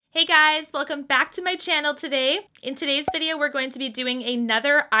guys, welcome back to my channel today. In today's video, we're going to be doing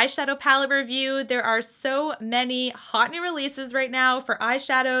another eyeshadow palette review. There are so many hot new releases right now for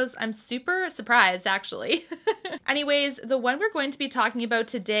eyeshadows. I'm super surprised, actually. Anyways, the one we're going to be talking about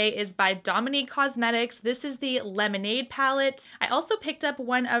today is by Dominique Cosmetics. This is the Lemonade palette. I also picked up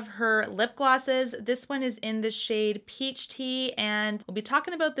one of her lip glosses. This one is in the shade Peach Tea, and we'll be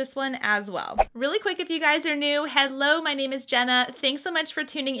talking about this one as well. Really quick, if you guys are new, hello, my name is Jenna. Thanks so much for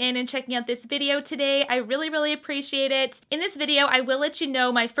tuning in and checking out this video today. I really appreciate it. In this video, I will let you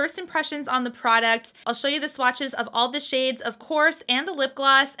know my first impressions on the product. I'll show you the swatches of all the shades, of course, and the lip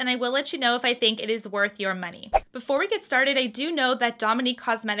gloss, and I will let you know if I think it is worth your money. Before we get started, I do know that Dominique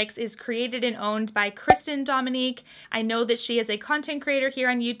Cosmetics is created and owned by Kristen Dominique. I know that she is a content creator here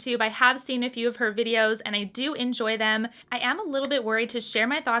on YouTube. I have seen a few of her videos and I do enjoy them. I am a little bit worried to share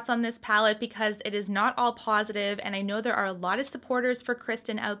my thoughts on this palette because it is not all positive, and I know there are a lot of supporters for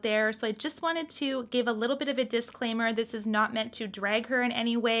Kristen out there, so I just wanted to give a little bit of a disclaimer. This is not meant to drag her in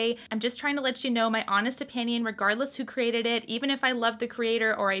any way. I'm just trying to let you know my honest opinion regardless who created it. Even if I love the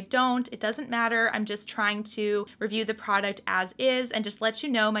creator or I don't, it doesn't matter. I'm just trying to review the product as is and just let you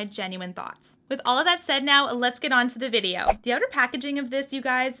know my genuine thoughts. With all of that said, now let's get on to the video. The outer packaging of this, you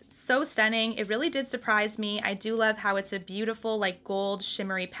guys, so stunning. It really did surprise me. I do love how it's a beautiful like gold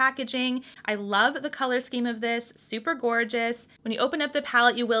shimmery packaging. I love the color scheme of this, super gorgeous. When you open up the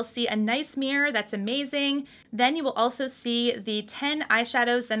palette, you will see a nice mirror, that's amazing. Then you will also see the 10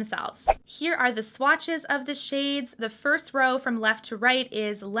 eyeshadows themselves. Here are the swatches of the shades. The first row from left to right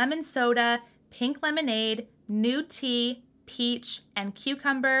is Lemon Soda, Pink Lemonade, Nude Tea, Peach, and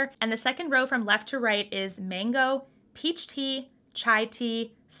Cucumber. And the second row from left to right is Mango, Peach Tea, Chai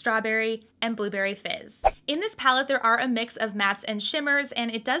Tea, Strawberry, and Blueberry Fizz. In this palette, there are a mix of mattes and shimmers,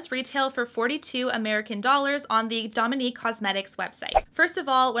 and it does retail for $42 American on the Dominique Cosmetics website. First of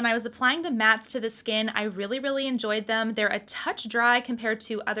all, when I was applying the mattes to the skin, I really enjoyed them. They're a touch dry compared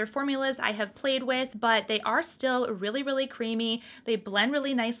to other formulas I have played with, but they are still really creamy. They blend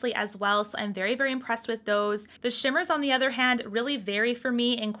really nicely as well, so I'm very impressed with those. The shimmers, on the other hand, really vary for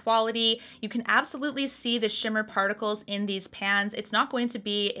me in quality. You can absolutely see the shimmer particles in these pans. It's not going to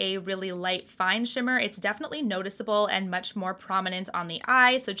be a really light, fine shimmer. It's definitely noticeable and much more prominent on the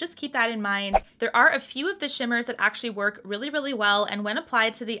eye, so just keep that in mind. There are a few of the shimmers that actually work really well, and when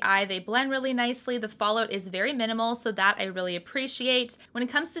applied to the eye, they blend really nicely. The fallout is very minimal, so that I really appreciate. When it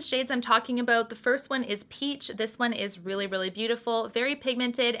comes to the shades I'm talking about, the first one is Peach. This one is really beautiful, very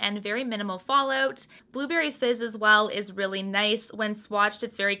pigmented and very minimal fallout. Blueberry Fizz as well is really nice. When swatched,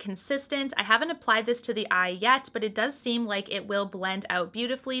 it's very consistent. I haven't applied this to the eye yet, but it does seem like it will blend out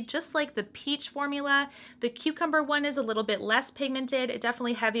beautifully, just like the Peach formula. The Cucumber one is a little bit less pigmented,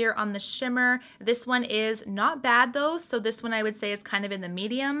 definitely heavier on the shimmer. This one is not bad though, so this one I would say is kind of in the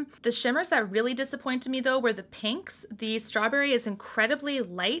medium. The shimmers that really disappointed me though were the pinks. The Strawberry is incredibly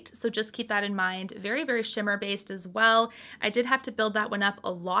light, so just keep that in mind. Very shimmer based as well. I did have to build that one up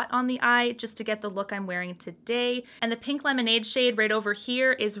a lot on the eye just to get the look I'm wearing today. And the Pink Lemonade shade right over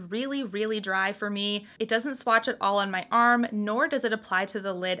here is really dry for me. It doesn't swatch at all on my arm, nor does it apply to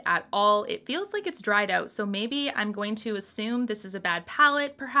the lid at all. It feels like it's dried out, so maybe I'm going to assume this is a bad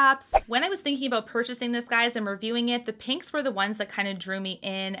palette, perhaps. When I was thinking about purchasing this, guys, and reviewing it, the pinks were the ones that kind of drew me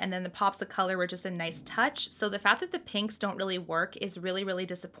in, and then the pops of color were just a nice touch. So the fact that the pinks don't really work is really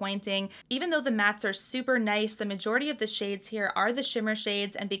disappointing. Even though the mattes are super nice, the majority of the shades here are the shimmer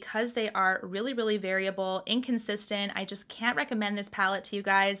shades, and because they are really variable, inconsistent, I just can't recommend this palette to you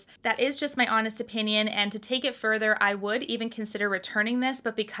guys. That is just my honest opinion, and to take it further, I would even consider returning this,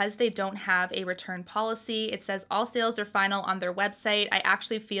 but because they don't have a return policy, it says all sales are final on their website, I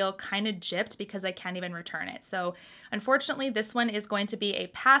actually feel kind of gypped because I can't even return it. So unfortunately, this one is going to be a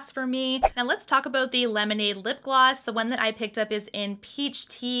pass for me. Now let's talk about the Lemonade lip gloss. The one that I picked up is in Peach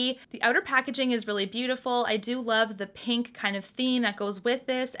Tea. The outer packaging is really beautiful. I do love the pink kind of theme that goes with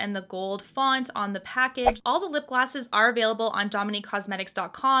this and the gold font on the package. All the lip glosses are available on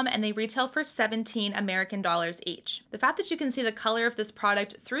DominiqueCosmetics.com, and they retail for $17 American each. The fact that you can see the color of this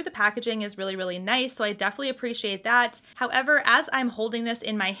product through the packaging is really nice, so I definitely appreciate that. However, as I'm holding this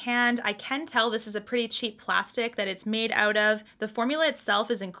in my hand, I can tell this is a pretty cheap plastic that it's made out of. The formula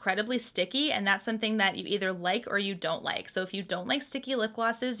itself is incredibly sticky, and that's something that you either like or you don't like. So if you don't like sticky lip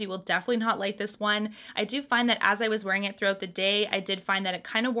glosses, you will definitely not like this one. I do find that as I was wearing it throughout the day, I did find that it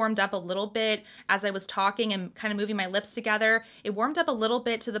kind of warmed up a little bit as I was talking and kind of moving my lips together. It warmed up a little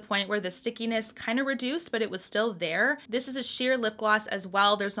bit to the point where the stickiness kind of reduced, but it was still there. This is a sheer lip gloss as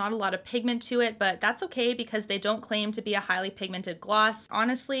well. There's not a lot of pigment to it, but but that's okay because they don't claim to be a highly pigmented gloss.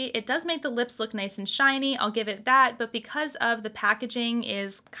 Honestly, it does make the lips look nice and shiny, I'll give it that, but because of the packaging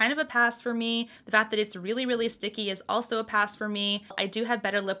is kind of a pass for me, the fact that it's really, really sticky is also a pass for me. I do have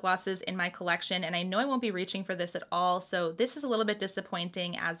better lip glosses in my collection, and I know I won't be reaching for this at all, so this is a little bit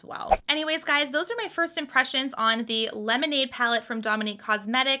disappointing as well. Anyways, guys, those are my first impressions on the Lemonade palette from Dominique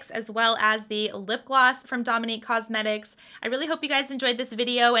Cosmetics, as well as the lip gloss from Dominique Cosmetics. I really hope you guys enjoyed this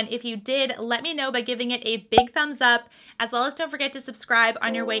video, and if you did, let me know by giving it a big thumbs up, as well as don't forget to subscribe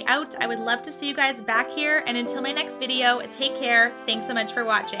on your way out. I would love to see you guys back here, and until my next video, take care. Thanks so much for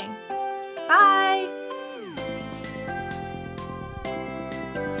watching. Bye!